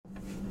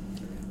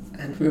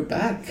And we're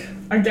back.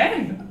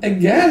 Again.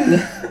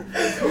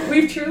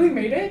 We've truly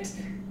made it.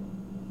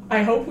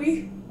 I hope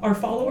our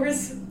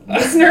followers,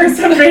 listeners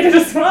have made it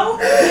as well.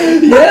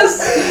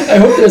 Yes. I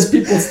hope there's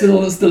people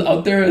still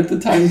out there at the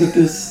time that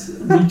this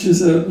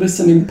reaches a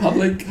listening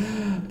public.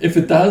 If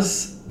it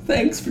does,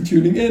 thanks for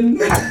tuning in.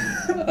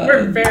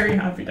 We're very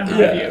happy to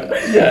have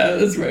you. Yeah,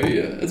 it's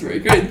very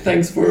great.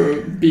 Thanks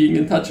for being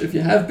in touch if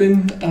you have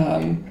been.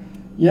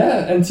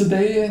 And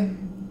today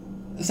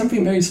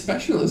something very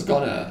special is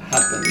gonna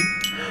happen.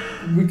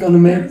 We're gonna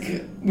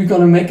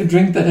make a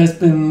drink that has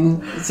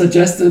been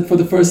suggested for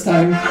the first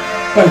time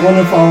by one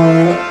of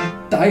our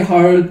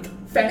diehard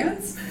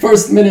fans.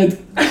 First minute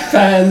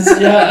fans.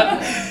 Yeah.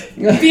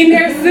 Been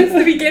there since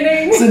the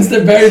beginning. Since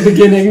the very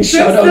beginning.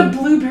 Shout out. Since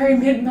the blueberry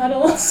mint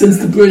muddle.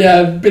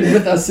 Been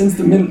with us since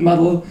the mint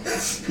muddle.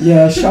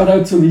 Yeah, shout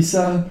out to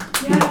Lisa,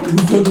 who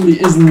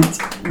totally isn't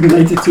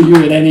related to you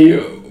in any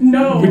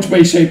which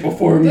way, shape, or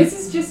form. This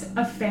is just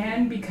a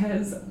fan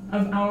because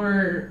of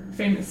our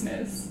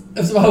famousness.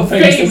 Of our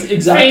famousness,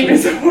 exactly.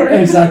 Famous word.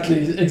 Exactly.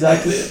 It's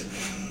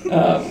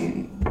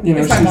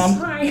my mom.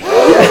 Hi.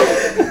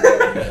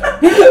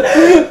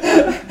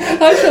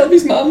 Hi,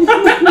 Shelby's mom.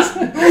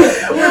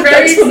 We're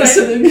very Thanks for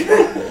listening.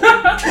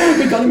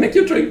 We're gonna make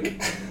you drink.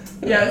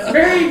 Yes,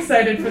 very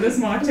excited for this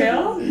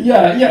mocktail.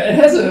 Yeah.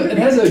 It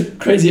has a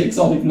crazy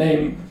exotic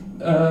name.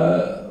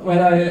 When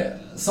I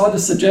saw the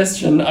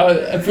suggestion,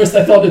 at first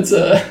I thought it's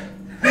a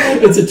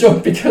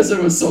joke because it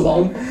was so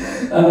long.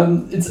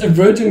 It's a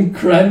virgin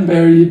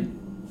cranberry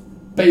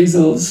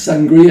Basil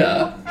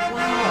Sangria,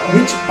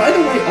 which, by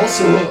the way,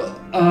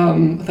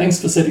 also thanks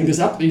for setting this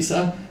up,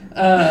 Lisa.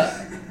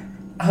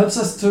 Helps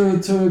us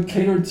to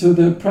cater to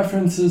the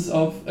preferences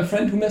of a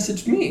friend who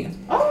messaged me.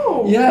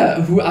 Oh. Yeah,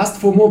 who asked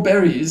for more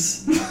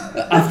berries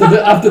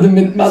after the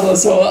mint muddle.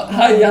 So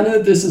hi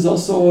Janne, this is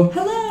also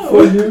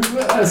for you.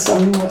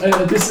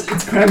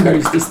 It's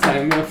cranberries this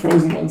time,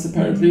 frozen ones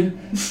apparently.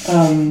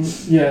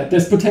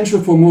 There's potential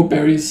for more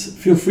berries.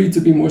 Feel free to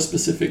be more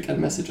specific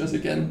and message us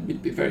again.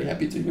 We'd be very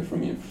happy to hear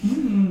from you.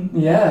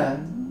 Yeah.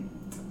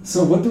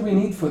 So what do we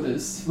need for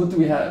this? What do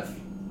we have?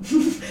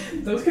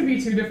 Those could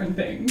be two different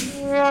things.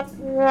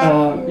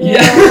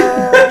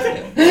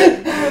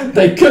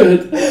 They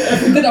could.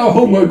 If we did our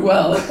homework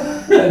well,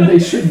 and they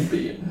shouldn't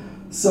be.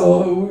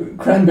 So,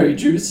 cranberry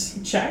juice.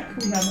 Check,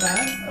 we have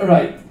that.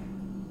 Alright.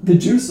 The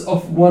juice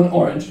of one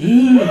orange.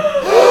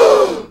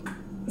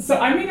 So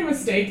I made a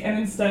mistake and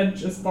instead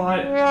just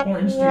bought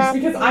orange juice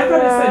because I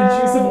thought it said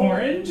juice of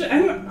orange,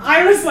 and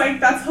I was like,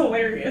 that's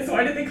hilarious.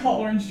 Why did they call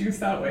orange juice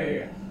that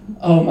way?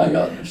 Oh my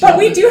god. But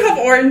we do have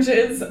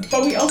oranges,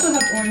 but we also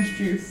have orange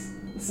juice.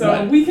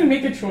 So we can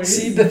make a choice.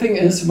 See, the thing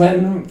is,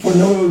 when, for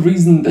no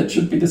reason that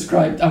should be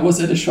described, I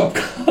was at a shop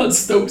called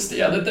Stokes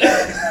the other day.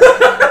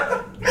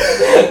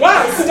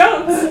 Wow,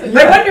 Stokes!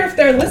 Yeah. I wonder if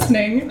they're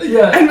listening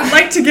and would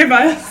like to give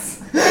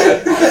us...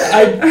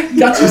 I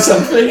got you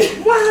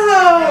something.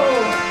 Wow!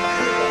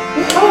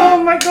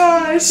 Oh my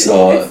gosh!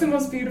 So, it's the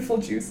most beautiful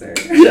juicer.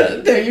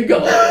 Yeah, there you go.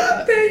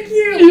 Thank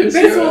you!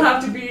 This will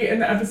have to be in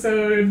the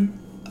episode...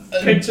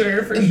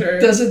 picture for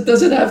sure. Does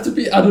it have to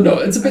be? I don't know.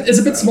 It's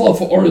a bit small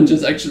for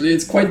oranges actually.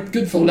 It's quite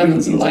good for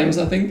lemons and limes,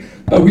 I think.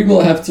 But we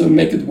will have to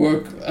make it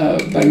work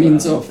by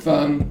means of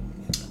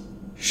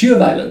sheer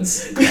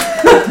violence. We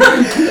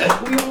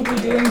will be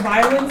doing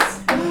violence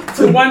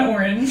for one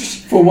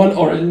orange. For one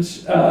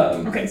orange.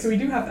 Okay, so we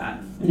do have that.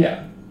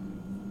 Yeah.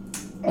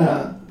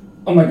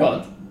 Oh my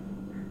god.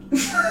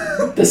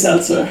 The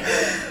seltzer.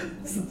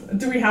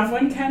 Do we have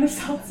one can of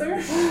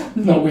seltzer?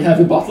 No, we have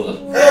a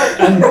bottle.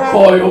 And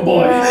boy, oh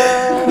boy,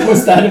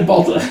 was that a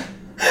bottle.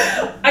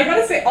 I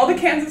gotta say, all the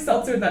cans of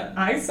seltzer that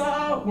I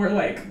saw were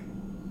like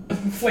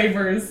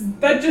flavors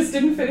that just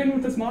didn't fit in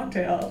with this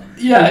mocktail.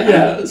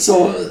 Yeah.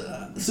 So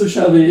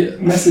Shelby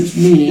messaged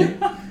me.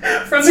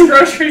 From the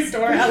grocery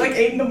store at like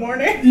 8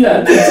 a.m.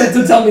 Yeah,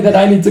 to tell me that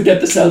I need to get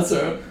the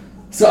seltzer.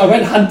 So I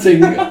went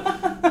hunting.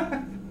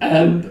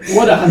 And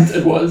what a hunt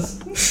it was.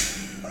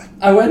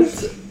 I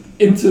went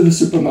into the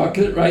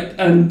supermarket, right?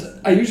 And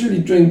I usually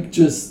drink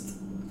just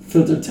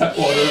filtered tap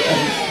water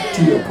and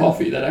tea or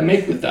coffee that I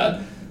make with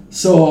that.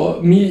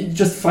 So me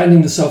just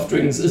finding the soft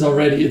drinks is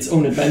already its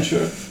own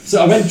adventure.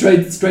 So I went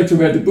straight to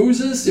where the booze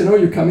is.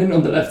 You come in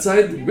on the left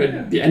side,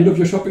 where the end of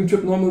your shopping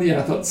trip normally, and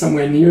I thought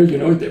somewhere near,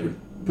 they would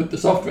put the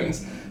soft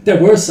drinks. There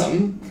were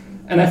some,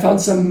 and I found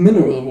some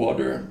mineral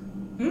water.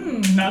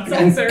 Not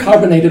seltzer. And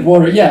carbonated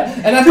water, yeah.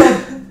 And I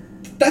thought,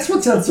 that's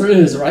what seltzer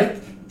is, right?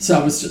 So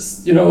I was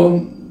just,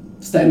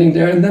 standing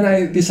there, and then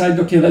I decided,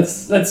 okay,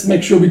 let's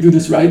make sure we do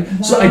this right.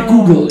 Wow. So I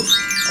Googled,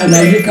 and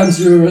now here comes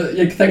your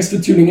thanks for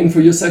tuning in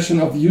for your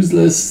session of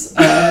useless,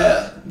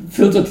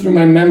 filtered through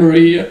my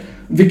memory,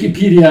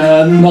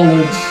 Wikipedia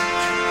knowledge.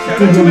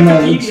 Google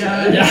knowledge.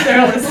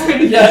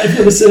 Yeah, if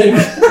you're listening.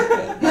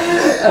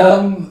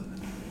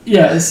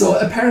 So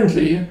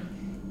apparently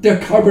they're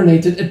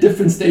carbonated at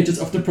different stages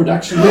of the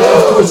production, which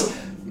of course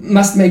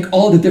must make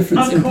all the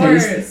difference in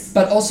taste.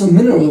 But also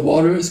mineral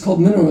water is called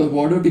mineral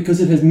water because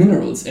it has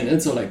minerals in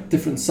it, so like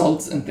different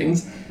salts and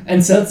things.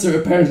 And seltzer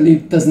apparently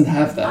doesn't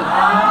have that.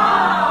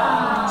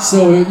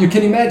 So you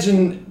can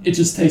imagine it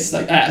just tastes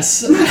like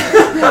ass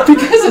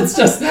because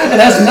it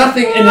has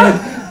nothing in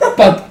it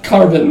but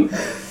carbon.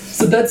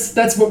 So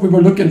that's what we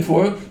were looking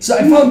for. So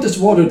I found this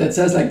water that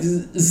says like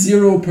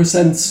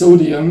 0%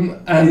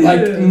 sodium and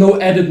like no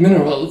added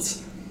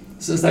minerals.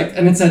 So it's like,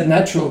 and it said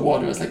natural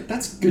water. I was like,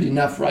 that's good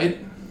enough, right?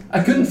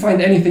 I couldn't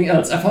find anything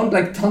else. I found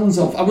like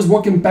I was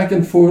walking back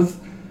and forth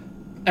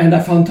and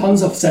I found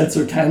tons of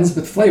seltzer cans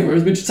with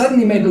flavors, which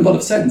suddenly made a lot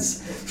of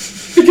sense.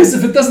 Because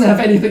if it doesn't have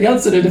anything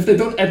else in it, if they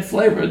don't add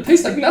flavor, it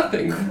tastes like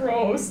nothing.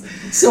 Gross.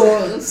 So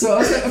I was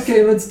like,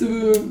 okay, let's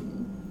do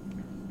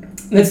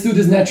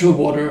this natural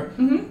water.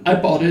 Mm-hmm. I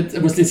bought it.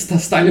 It was these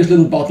stylish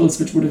little bottles,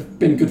 which would have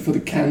been good for the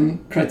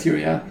can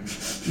criteria.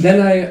 Then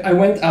I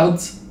went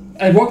out.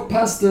 I walked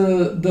past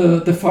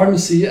the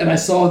pharmacy and I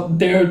saw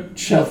their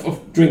shelf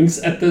of drinks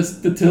at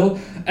the till,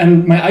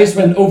 and my eyes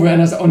went over and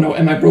I was like, oh no,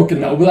 am I broken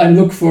now? Will I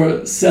look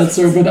for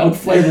seltzer without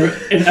flavor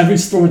in every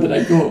store that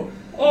I go?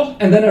 Oh.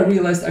 And then I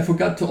realized I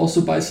forgot to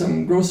also buy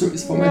some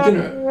groceries for my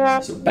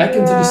dinner. So back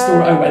into the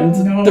store I went,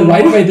 the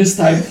right way this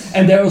time,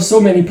 and there are so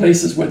many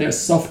places where there's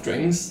soft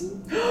drinks,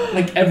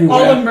 like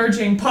everywhere. All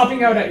emerging,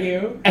 popping out at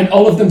you. And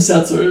all of them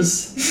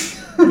seltzers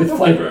with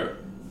flavor.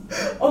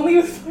 Only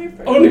with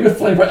flavor? Only with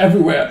flavor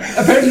everywhere.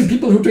 Apparently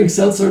people who drink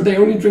seltzer, they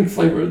only drink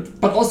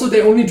flavored, but also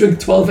they only drink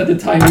 12 at a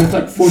time with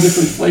like 4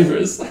 different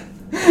flavors.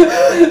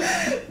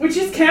 Which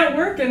just can't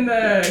work in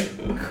the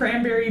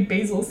Cranberry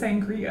Basil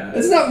Sangria.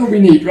 It's not what we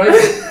need, right?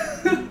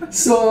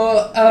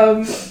 So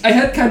I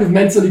had kind of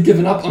mentally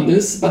given up on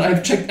this, but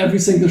I've checked every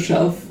single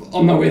shelf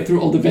on my way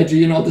through all the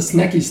veggie and all the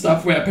snacky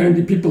stuff where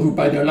apparently people who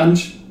buy their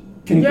lunch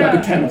can grab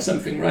a can of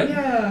something, right?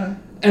 Yeah.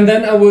 And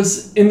then I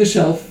was in the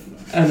shelf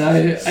and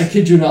I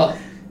kid you not,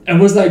 it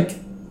was like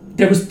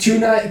there was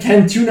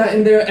canned tuna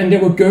in there and there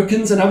were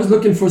gherkins and I was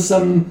looking for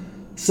some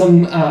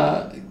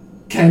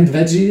canned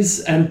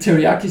veggies and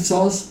teriyaki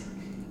sauce,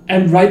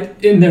 and right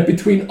in there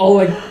between all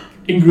like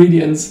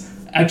ingredients,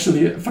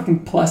 actually a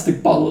fucking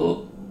plastic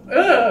bottle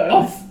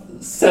of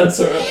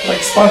seltzer,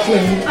 like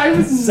sparkling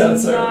seltzer. I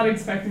was not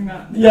expecting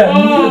that. Yeah,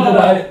 neither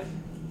did I.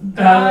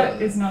 That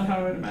is not how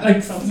I would imagine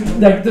Like seltzer.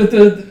 like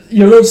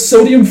the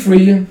sodium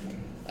free,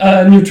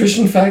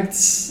 nutrition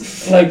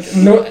facts, like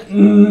no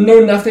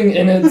nothing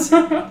in it.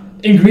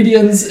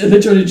 Ingredients, it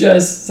literally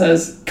just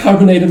says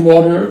carbonated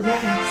water.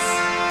 Yes.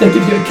 They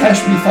give you a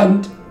cash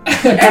refund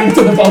according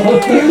to the bottle.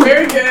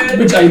 Very good.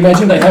 Which I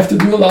imagine I have to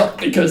do a lot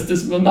because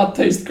this will not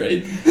taste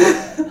great.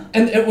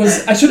 And it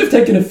was, I should have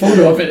taken a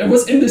photo of it. It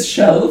was in this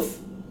shelf,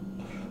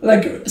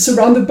 like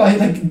surrounded by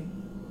like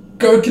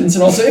gherkins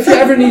and also. If you're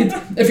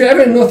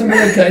ever in North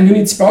America and you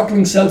need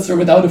sparkling seltzer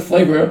without a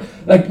flavor,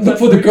 like look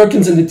for the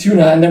gherkins and the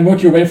tuna and then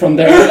work your way from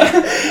there.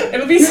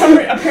 It'll be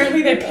somewhere,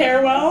 apparently they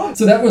pair well.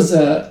 So that was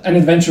an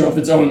adventure of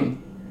its own.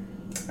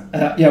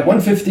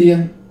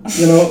 150.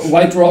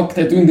 White Rock,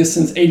 they're doing this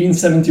since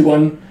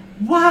 1871.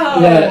 Wow.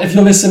 Yeah, if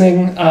you're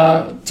listening,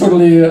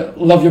 totally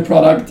love your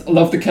product,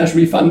 love the cash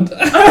refund.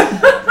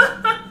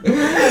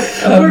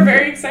 We're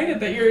very excited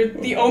that you're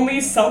the only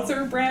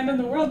seltzer brand in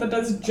the world that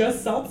does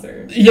just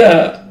seltzer.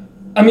 Yeah,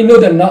 I mean, no,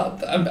 they're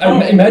not.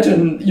 I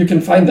imagine you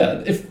can find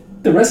that. If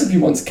the recipe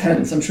wants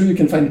cans, I'm sure you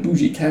can find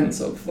bougie cans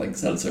of like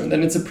seltzer, and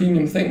then it's a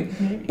premium thing.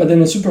 Maybe. But in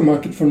a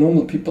supermarket for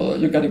normal people,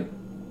 you gotta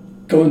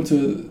go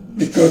into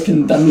the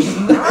gherkin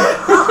dungeon.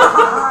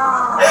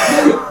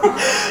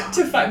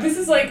 This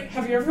is like,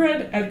 have you ever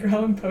read Edgar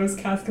Allan Poe's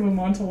Cask of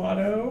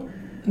Amontillado?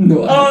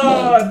 No, I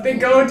have not. They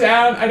go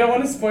down, I don't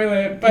want to spoil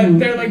it, but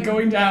they're like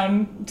going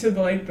down to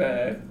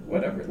the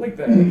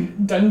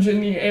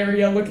dungeon-y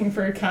area looking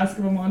for a cask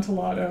of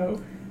Amontillado.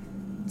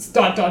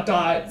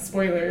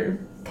 Spoiler,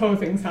 Poe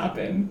things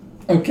happen.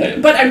 Okay.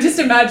 But I'm just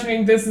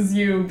imagining this is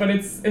you, but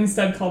it's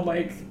instead called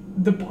like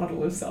the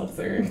bottle of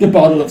seltzer. The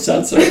bottle of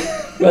seltzer.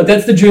 Well,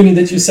 that's the journey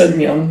that you sent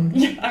me on.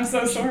 Yeah, I'm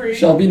so sorry.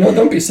 Shelby, no,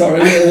 don't be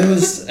sorry. It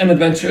was an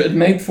adventure. It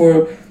made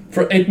for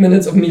 8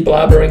 minutes of me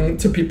blabbering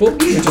to people,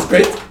 which is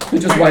great.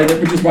 Which is why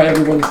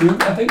everyone is here,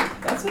 I think.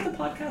 That's what the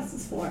podcast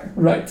is for.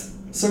 Right.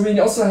 So we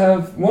also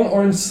have 1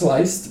 orange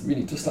sliced. We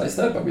need to slice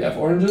that, but we have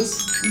oranges.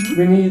 Mm-hmm.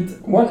 We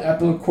need 1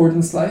 apple cored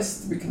and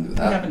sliced. We can do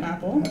that. We have an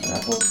apple.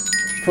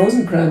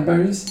 Frozen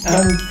cranberries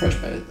and fresh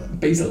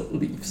basil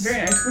leaves. Very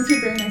nice. With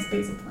your very nice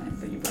basil plant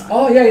that you brought.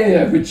 Oh,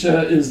 yeah. Which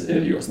is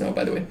yours now,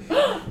 by the way.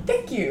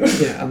 Thank you.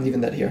 Yeah, I'm leaving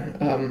that here.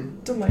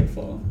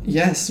 Delightful.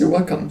 Yes, you're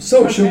welcome.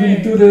 So, should we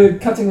do the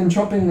cutting and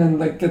chopping and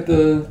like get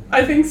the...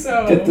 I think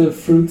so. Get the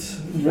fruit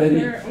ready.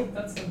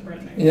 That's the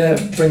bread mix. Yeah,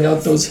 bring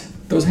out those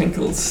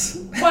Henkels.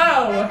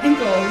 Wow,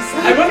 Henkels.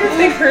 I wonder if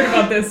they've heard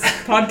about this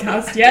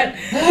podcast yet.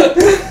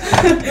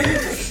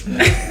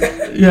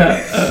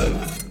 Yeah,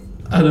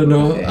 I don't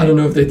know. Okay. I don't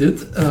know if they did.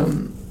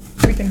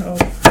 We can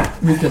hope.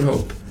 We can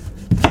hope.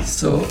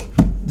 So,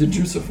 the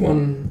juice of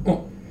 1...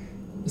 Oh,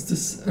 is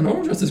this an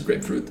orange or is this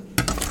grapefruit?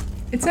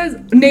 It says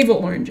navel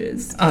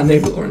oranges.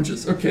 Navel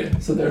oranges. Okay,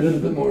 so they're a little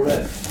bit more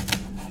red.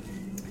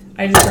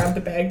 I just grabbed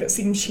the bag that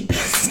seemed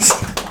cheapest.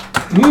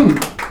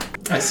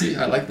 I see.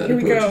 I like that Here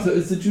approach. We go. So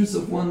it's the juice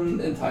of 1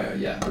 entire.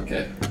 Yeah.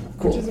 Okay.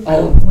 Cool.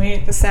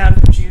 Wait, the sound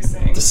of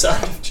juicing. The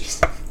sound of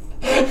juicing.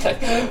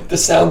 the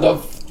sound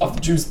of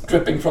juice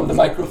dripping from the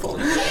microphone.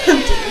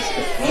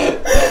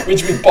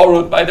 Which we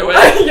borrowed, by the way.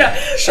 Yeah.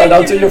 Shout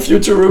out to your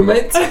future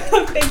roommate.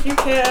 Thank you,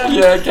 Cam.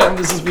 Yeah, Cam,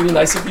 this is really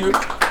nice of you.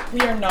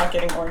 We are not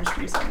getting orange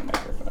juice on the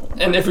microphone.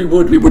 And if we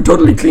would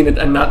totally clean it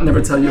and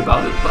never tell you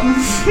about it, but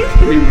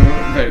we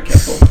were very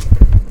careful.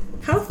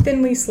 How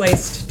thinly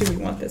sliced do we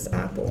want this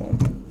apple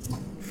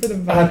for the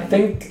vine? I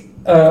think,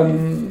 I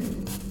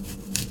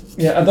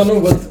don't know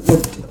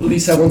what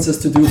Lisa wants us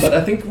to do, but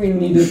I think we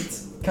need it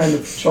kind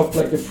of chopped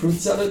like a fruit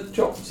salad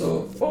chop,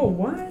 so... Oh,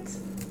 what?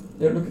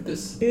 Yeah, look at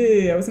this.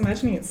 Ew, I was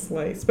imagining it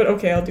sliced, but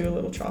okay, I'll do a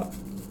little chop.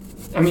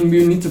 I mean,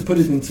 we need to put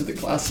it into the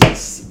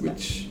glasses,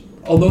 which,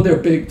 although they're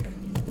big...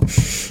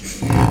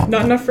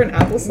 Not enough for an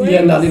apple slice?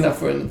 Yeah, not enough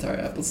for an entire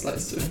apple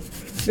slice, too.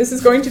 This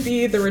is going to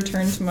be the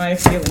return to my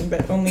feeling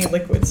that only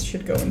liquids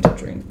should go into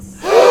drinks.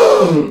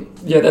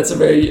 Yeah, that's a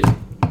very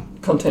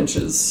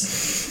contentious,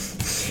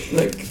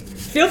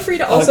 Feel free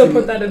to also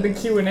put that in the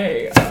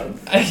Q&A.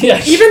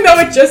 Yeah. Even though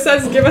it just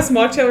says give us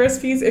mocktail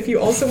recipes, if you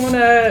also want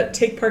to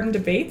take part in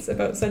debates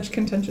about such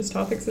contentious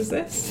topics as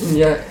this.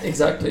 Yeah,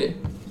 exactly.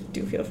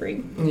 Do feel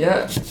free.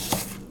 Yeah.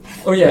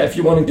 Oh yeah, if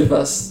you want to give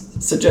us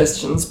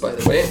suggestions, by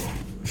the way,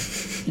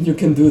 you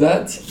can do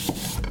that.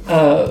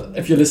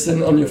 If you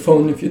listen on your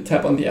phone, if you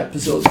tap on the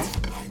episode,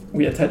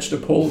 we attached a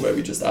poll where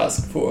we just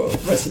ask for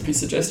recipe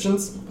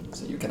suggestions,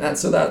 so you can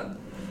answer that.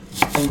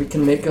 And we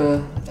can make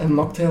a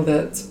mocktail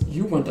that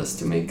you want us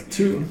to make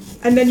too.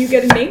 And then you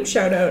get a name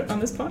shout out on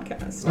this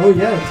podcast. Oh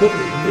yeah,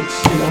 totally. Which,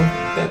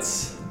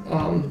 that's,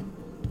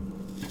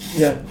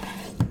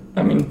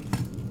 I mean,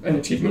 an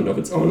achievement of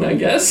its own, I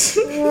guess.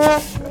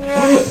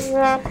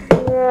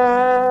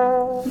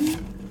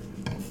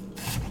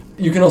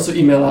 You can also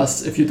email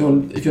us if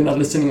you're not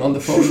listening on the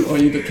phone or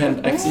you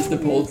can't access the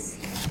poll.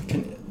 You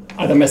can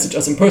either message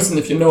us in person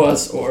if you know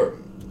us or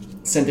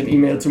send an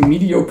email to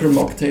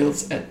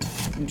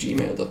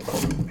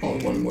mediocremocktails@gmail.com, all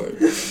one word.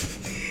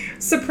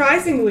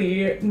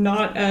 Surprisingly,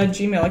 not a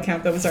Gmail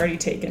account that was already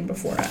taken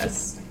before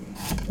us.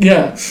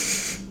 Yeah.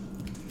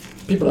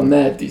 People are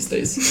mad these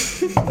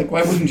days. Like,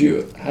 why wouldn't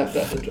you have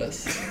that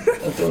address?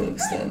 I don't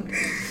understand.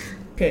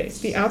 Okay,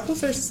 the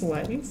apples are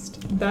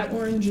sliced. That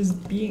orange is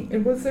being...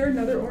 Was there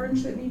another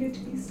orange that needed to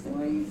be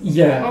sliced?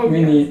 Yeah,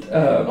 we need...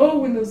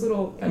 and those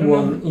little...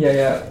 one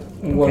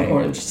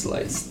orange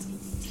sliced.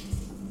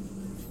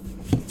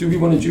 Do we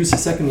want to juice a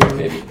second one,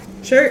 maybe?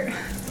 Sure.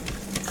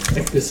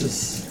 If this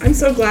is... I'm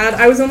so glad.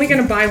 I was only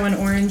going to buy one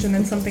orange, and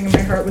then something in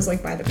my heart was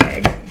like, buy the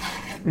bag.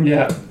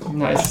 Yeah,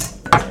 nice.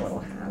 That's a little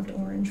halved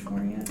orange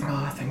for you.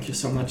 Ah, thank you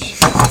so much.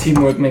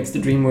 Teamwork makes the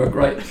dream work,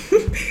 right?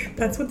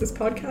 That's what this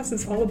podcast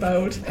is all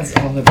about. It's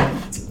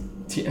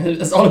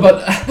all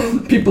about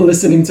people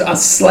listening to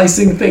us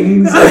slicing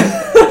things.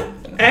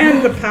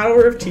 And the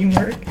power of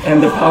teamwork.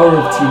 And the power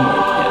of teamwork,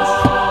 yes.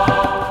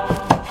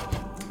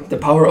 The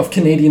power of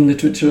Canadian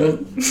literature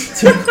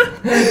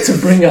to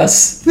bring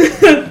us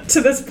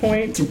to this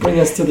point. To bring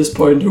us to this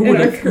point. Who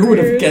would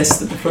have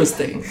guessed it the first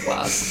day in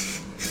class?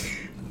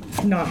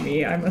 Not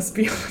me, I must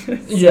be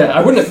honest. Yeah, I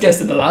wouldn't have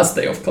guessed it the last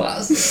day of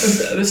class.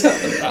 This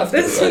happened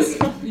after, This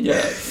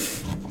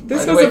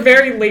was a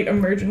very late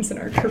emergence in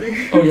our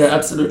career. Oh yeah,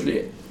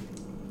 absolutely.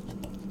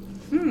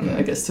 Yeah,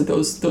 I guess to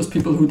those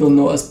people who don't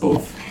know us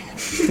both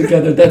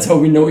together, that's how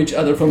we know each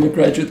other from a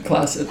graduate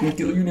class at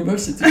McGill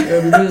University,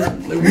 where we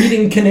were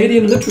reading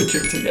Canadian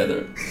literature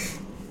together.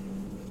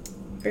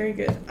 Very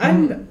good.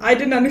 I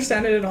didn't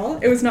understand it at all.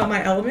 It was not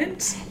my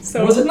element.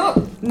 So was it not?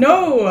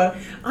 No,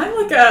 I'm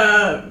like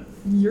a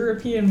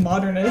European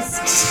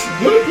modernist.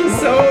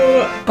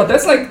 But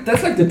that's like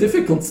the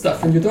difficult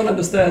stuff when you don't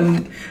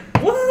understand.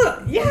 Well,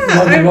 yeah,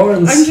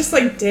 I'm just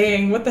like,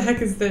 dang, what the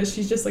heck is this?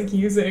 She's just like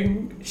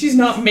she's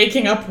not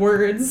making up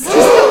words.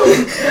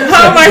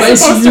 How am I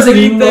supposed to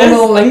read this?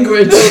 Normal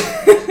language.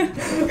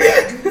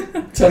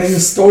 Telling a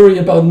story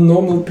about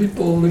normal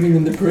people living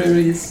in the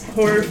prairies.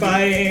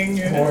 Horrifying.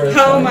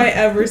 How am I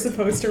ever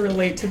supposed to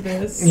relate to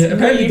this? Yeah,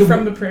 apparently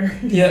from the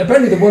prairies. Yeah,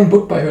 apparently the one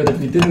book by her that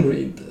we didn't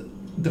read,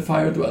 The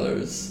Fire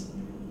Dwellers,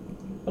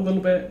 a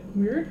little bit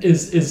weird.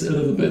 Is a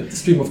little bit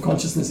Stream of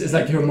Consciousness is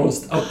like her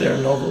most out there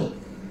novel.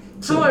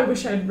 So, I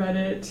wish I'd read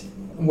it.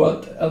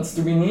 What else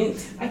do we need?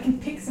 I can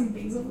pick some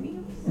basil leaves.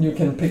 You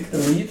can pick the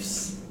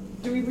leaves.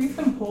 Do we leave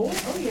them whole?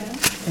 Oh yeah.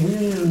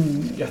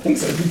 I think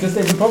so, because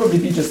they will probably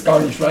be just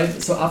garnish, right?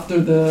 So after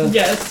the...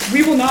 Yes,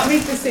 we will not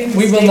make the same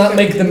mistake. We will not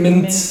make the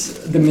mint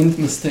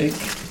mistake.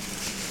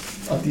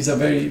 Oh, these are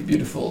very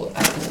beautiful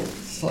apple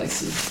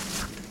slices.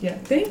 Yeah,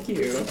 thank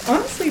you.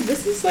 Honestly,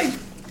 this is like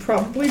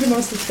probably the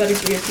most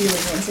aesthetically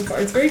appealing one so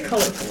far. It's very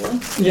colorful.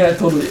 Yeah,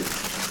 totally.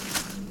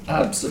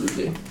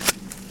 Absolutely.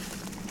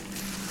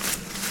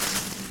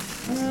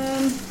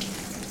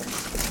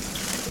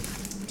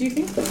 Do you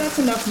think that that's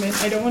enough mint?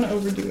 I don't want to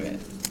overdo it.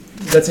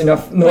 That's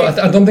enough. No,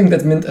 I don't think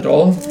that's mint at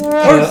all. I'm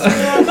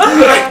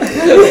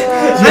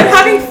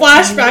having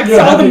flashbacks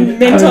to all the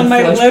mint on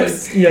my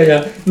lips.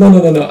 Yeah.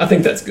 No. I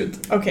think that's good.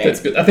 Okay.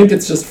 That's good. I think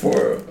it's just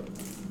for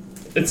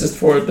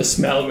the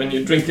smell when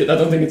you drink it. I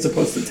don't think it's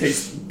supposed to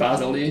taste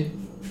basil-y.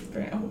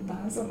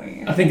 Basil.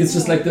 I think it's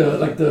just like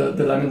the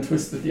lemon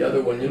twist with the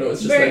other one, you know,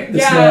 it's just like the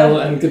smell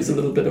and gives a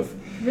little bit of...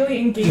 Really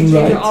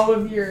engaging all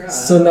of your...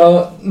 So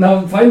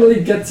now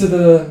finally get to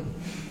the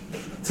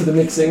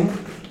mixing.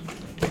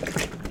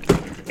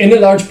 In a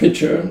large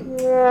pitcher.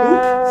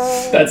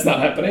 That's not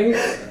happening.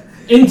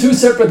 In 2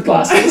 separate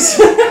glasses.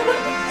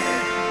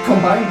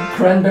 Combine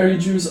cranberry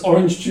juice,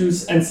 orange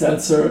juice, and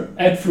seltzer.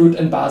 Add fruit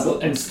and basil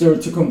and stir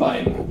to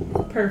combine.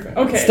 Perfect.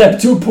 Okay. Step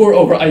 2, pour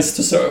over ice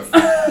to serve.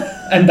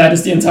 And that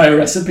is the entire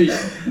recipe.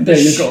 There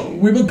you go.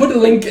 We will put a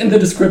link in the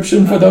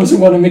description for those who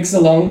want to mix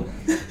along.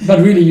 But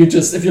really,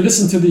 if you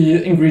listen to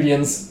the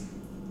ingredients,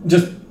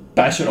 just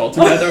bash it all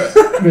together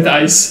with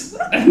ice.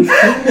 And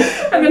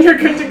then you're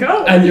good to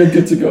go. And you're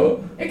good to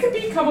go. It could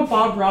become a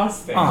Bob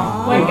Ross thing.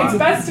 Like, it's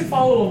best to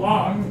follow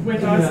along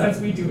with us as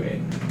we do it.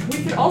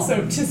 We could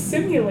also, to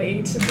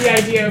simulate the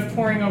idea of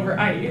pouring over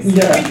ice, we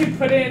could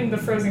put in the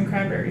frozen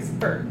cranberries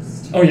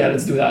first. Oh yeah,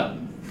 let's do that.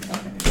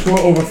 Okay. Pour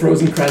over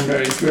frozen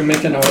cranberries. We're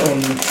making our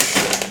own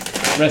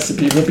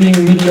recipe. We're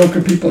being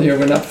mediocre people here.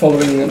 We're not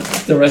following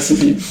the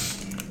recipe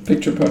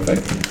picture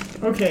perfect.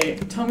 Okay,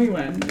 tell me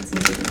when.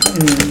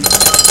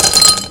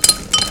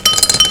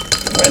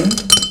 When?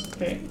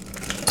 Okay.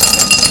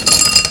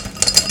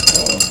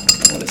 Oh,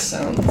 what a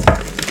sound.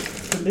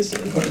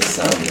 Delicious. What a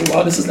sound.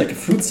 Wow, this is like a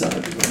fruit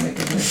salad we're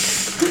making here.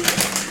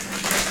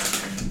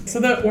 So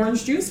the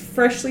orange juice,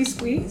 freshly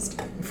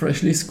squeezed?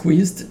 Freshly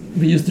squeezed.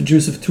 We used the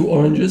juice of 2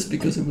 oranges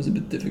because it was a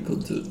bit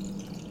difficult to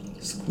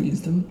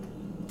squeeze them.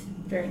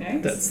 Very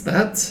nice. That's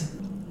that.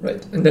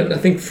 Right, and then I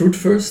think fruit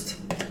first.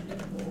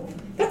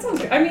 That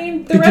sounds good. I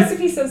mean, the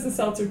recipe says the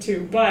seltzer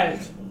too, but...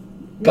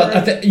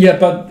 But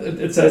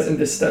it says in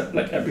this step,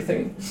 like,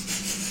 everything.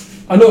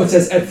 I know it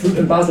says add fruit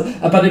and basil,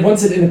 but it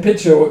wants it in a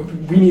pitcher.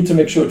 We need to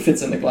make sure it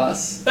fits in the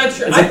glass. That's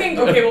true. I think,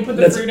 we'll put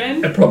the fruit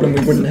in. A problem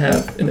we wouldn't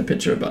have in a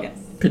pitcher, but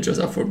pitchers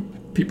are for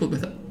people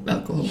with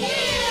alcohol.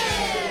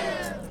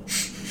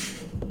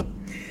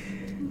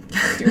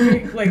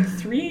 Doing like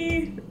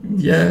 3?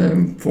 Yeah,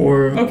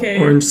 4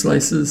 orange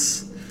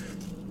slices.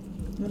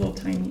 Little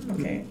tiny,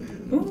 okay.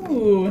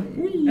 Ooh.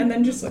 And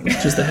then just like...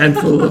 Just a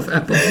handful of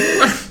apple.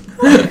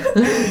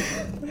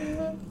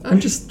 I'm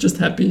just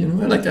happy, you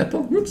know. I like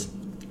apple. Whoops.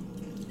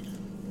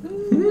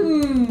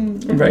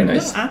 Very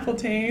nice. A little apple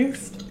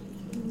taste.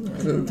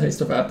 A little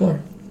taste of apple.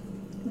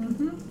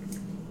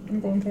 I'm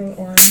going for the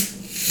orange.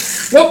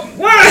 Whoa!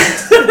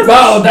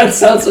 Wow, that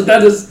sounds...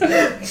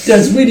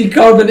 There's really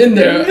carbon in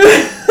there.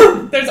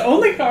 There's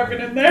only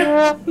carbon in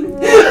there.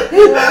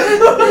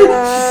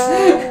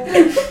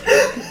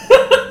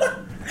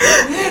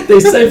 They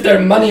saved their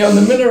money on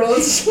the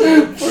minerals for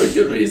a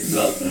good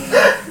reason.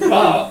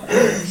 Wow.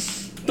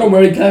 Don't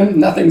worry, Clem,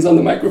 nothing's on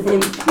the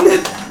microphone.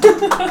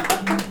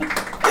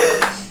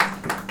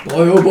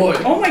 Boy, oh boy.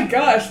 Oh my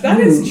gosh, that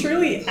is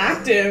truly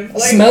active.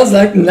 Like, smells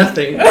like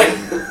nothing.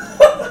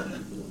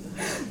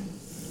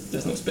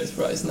 There's no space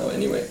for ice now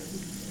anyway.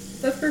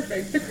 That's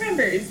perfect. The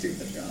cranberries do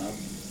the job.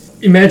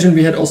 Imagine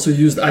we had also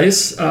used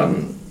ice.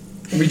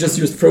 We just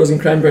used frozen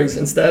cranberries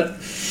instead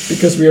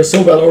because we are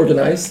so well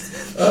organized.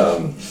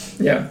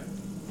 Yeah.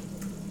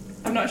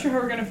 I'm not sure how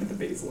we're going to put the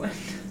basil in.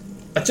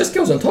 It just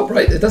goes on top,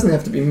 right? It doesn't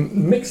have to be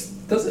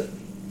mixed, does it?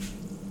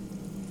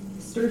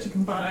 Stir to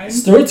combine.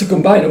 Stir to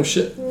combine, oh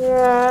shit.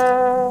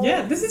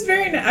 Yeah, this is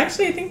very...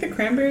 Actually, I think the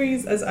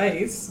cranberries as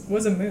ice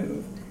was a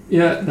move.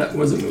 Yeah, that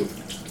was a move.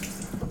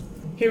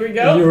 Here we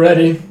go. Are you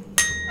ready?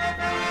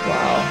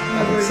 Wow,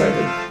 I'm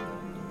excited.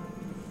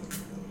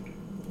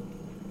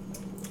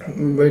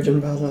 Virgin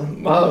basil.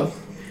 Wow.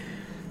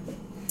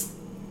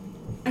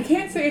 I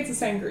can't say it's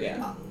a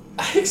sangria.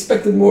 I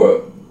expected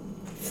more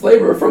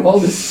flavor from all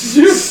this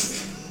juice.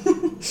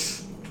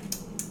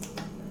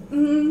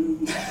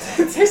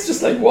 It tastes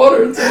just like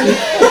water to me.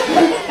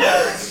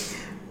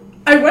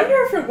 I wonder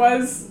if it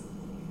was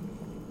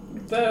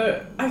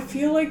I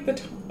feel like the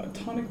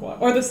tonic water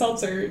or the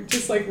seltzer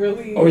just like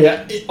really... Oh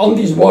yeah, on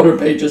these water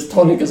pages,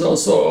 tonic is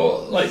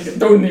also like,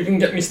 don't even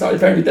get me started.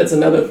 Apparently that's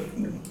another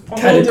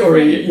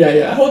category.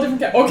 A whole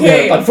different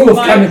okay. Yeah, but full of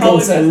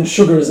chemicals and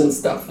sugars and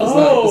stuff. It's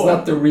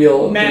not the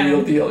real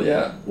deal.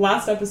 Yeah.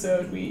 Last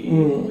episode we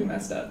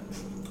messed up.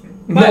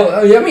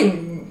 I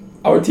mean,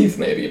 our teeth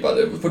maybe, but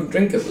if we couldn't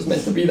drink it was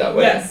meant to be that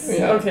way. Yes.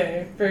 Yeah.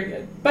 Okay. Very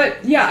good.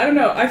 But yeah, I don't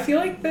know. I feel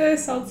like the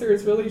seltzer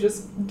is really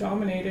just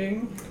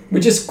dominating.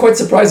 Which is quite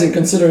surprising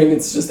considering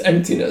it's just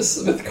emptiness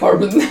with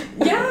carbon.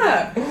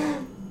 Yeah.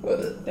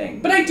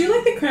 Dang. But I do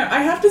like the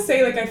I have to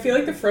say, like, I feel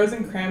like the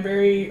frozen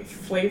cranberry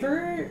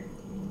flavor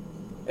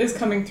is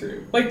coming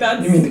through. Like,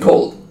 that's... You mean the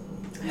cold?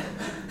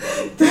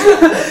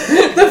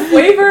 The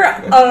flavor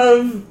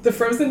of the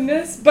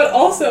frozenness, but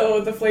also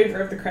the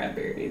flavor of the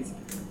cranberries.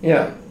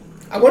 Yeah.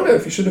 I wonder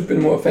if you should have been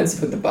more offensive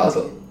with the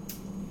basil.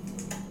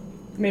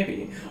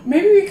 Maybe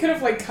we could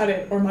have, like, cut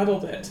it or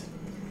muddled it.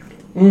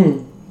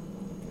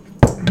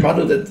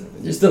 Muddled it.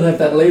 You still have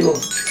that label.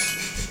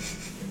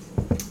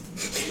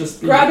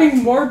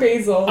 Grabbing more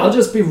basil. I'll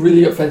just be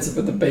really offensive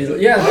with the basil.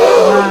 Yeah.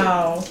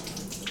 Wow.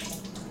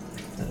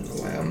 I don't know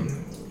why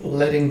I'm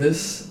letting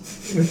this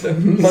with the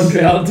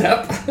Montreal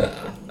tap.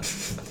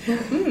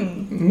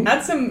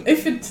 Add some,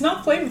 if it's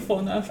not flavorful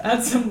enough,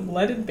 add some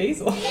leaded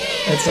basil.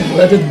 Add some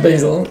leaded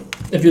basil.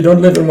 If you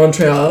don't live in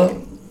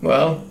Montreal,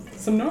 well...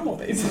 Some normal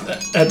basil.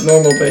 Add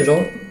normal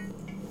basil.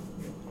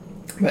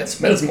 But it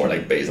smells more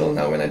like basil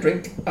now when I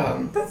drink.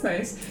 That's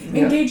nice.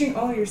 Yeah. Engaging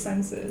all your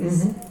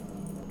senses.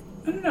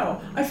 I don't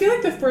know. I feel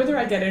like the further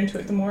I get into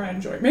it, the more I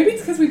enjoy it. Maybe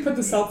it's because we put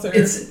the seltzer.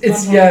 It's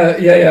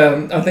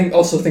I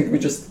think we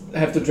just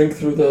have to drink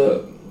through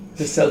the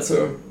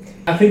seltzer.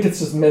 I think it's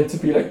just meant to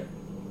be like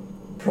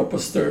proper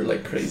stirred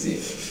like crazy.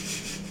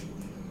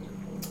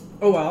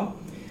 Oh well.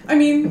 I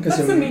mean, that's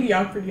the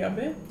mediocrity of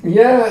it.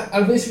 Yeah,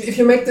 I mean, if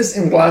you make this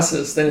in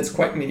glasses, then it's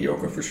quite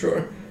mediocre for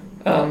sure.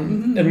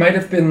 It might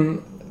have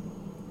been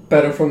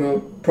better from a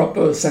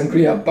proper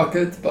sangria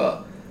bucket,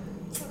 but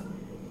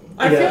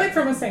I feel like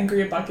from a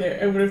sangria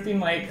bucket, it would have been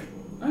like,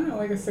 I don't know,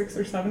 like a 6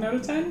 or 7 out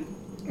of 10.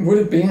 Would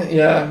it be?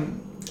 Yeah,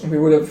 we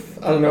would have,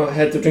 I don't know,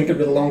 had to drink it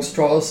with long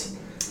straws,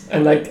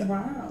 and like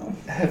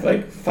have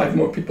like 5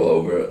 more people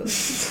over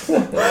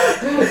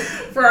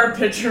for our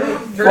pitcher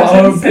of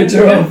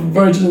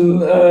virgin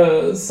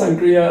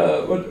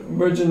sangria,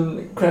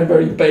 virgin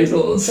cranberry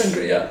basil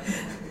sangria.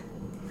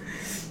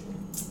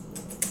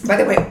 By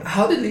the way,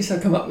 how did Lisa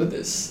come up with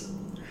this?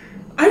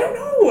 I don't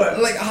know.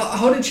 Like,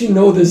 how did she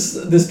know this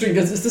drink?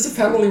 Is this a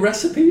family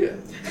recipe?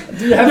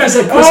 Do you have this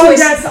at Christmas? Oh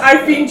yes,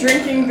 I've been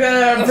drinking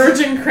the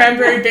virgin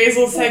cranberry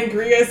basil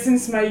sangria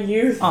since my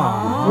youth.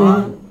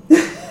 Aww.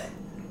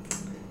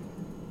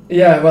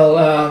 Yeah, well,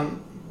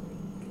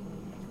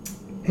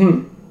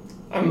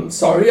 I'm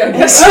sorry, I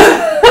guess.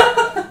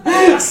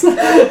 It's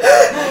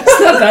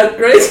not that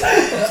great.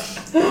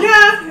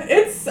 Yeah,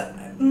 it's.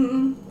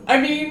 I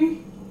mean.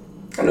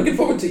 I'm looking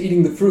forward to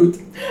eating the fruit.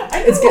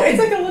 I know, it's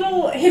like a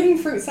little hidden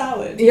fruit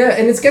salad. Yeah,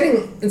 and it's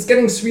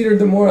getting sweeter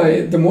the more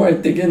I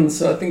dig in.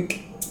 So I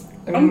think,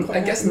 I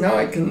guess now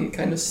I can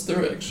kind of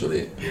stir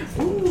actually.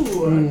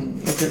 Ooh.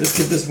 Okay, let's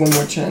give this one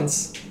more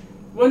chance.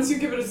 Once you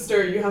give it a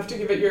stir, you have to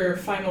give it your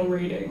final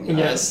rating.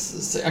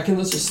 Yes, I can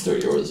just stir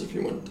yours if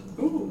you want.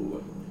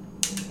 Ooh.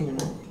 You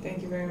know.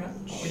 Thank you very much.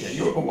 Oh yeah,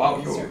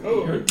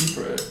 you're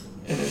deeper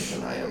in it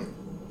than I am.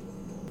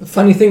 The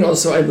funny thing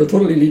also, I will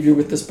totally leave you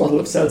with this bottle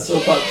of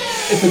seltzer, but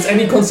if it's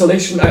any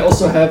consolation, I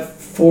also have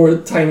 4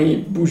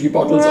 tiny bougie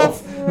bottles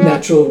of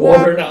natural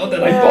water now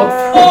that I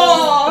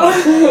bought.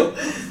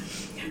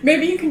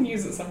 Maybe you can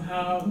use it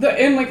somehow.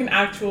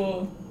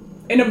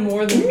 In a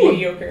more than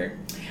mediocre.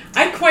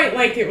 I quite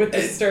like it with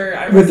the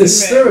stir. With the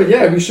stir,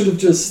 yeah, we should have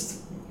just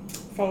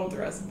followed the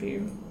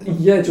recipe.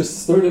 Yeah,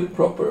 just stirred it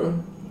proper.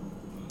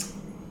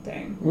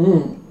 Dang.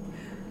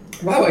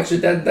 Wow, actually,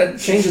 that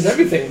changes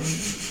everything.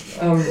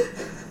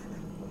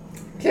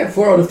 Yeah,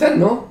 4 out of 10,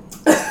 no?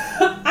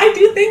 I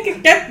do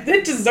think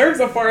it deserves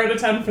a 4 out of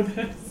 10 for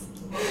this.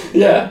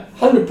 Yeah,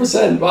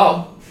 100%.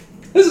 Wow.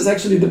 This is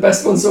actually the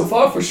best one so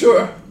far, for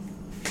sure.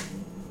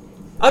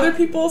 Other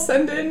people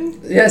send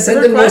in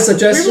more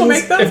suggestions. We will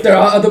make them. If there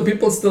are other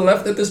people still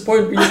left at this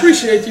point, we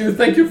appreciate you.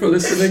 Thank you for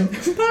listening.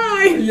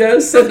 Bye.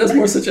 Yes, send us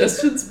more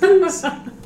suggestions, please.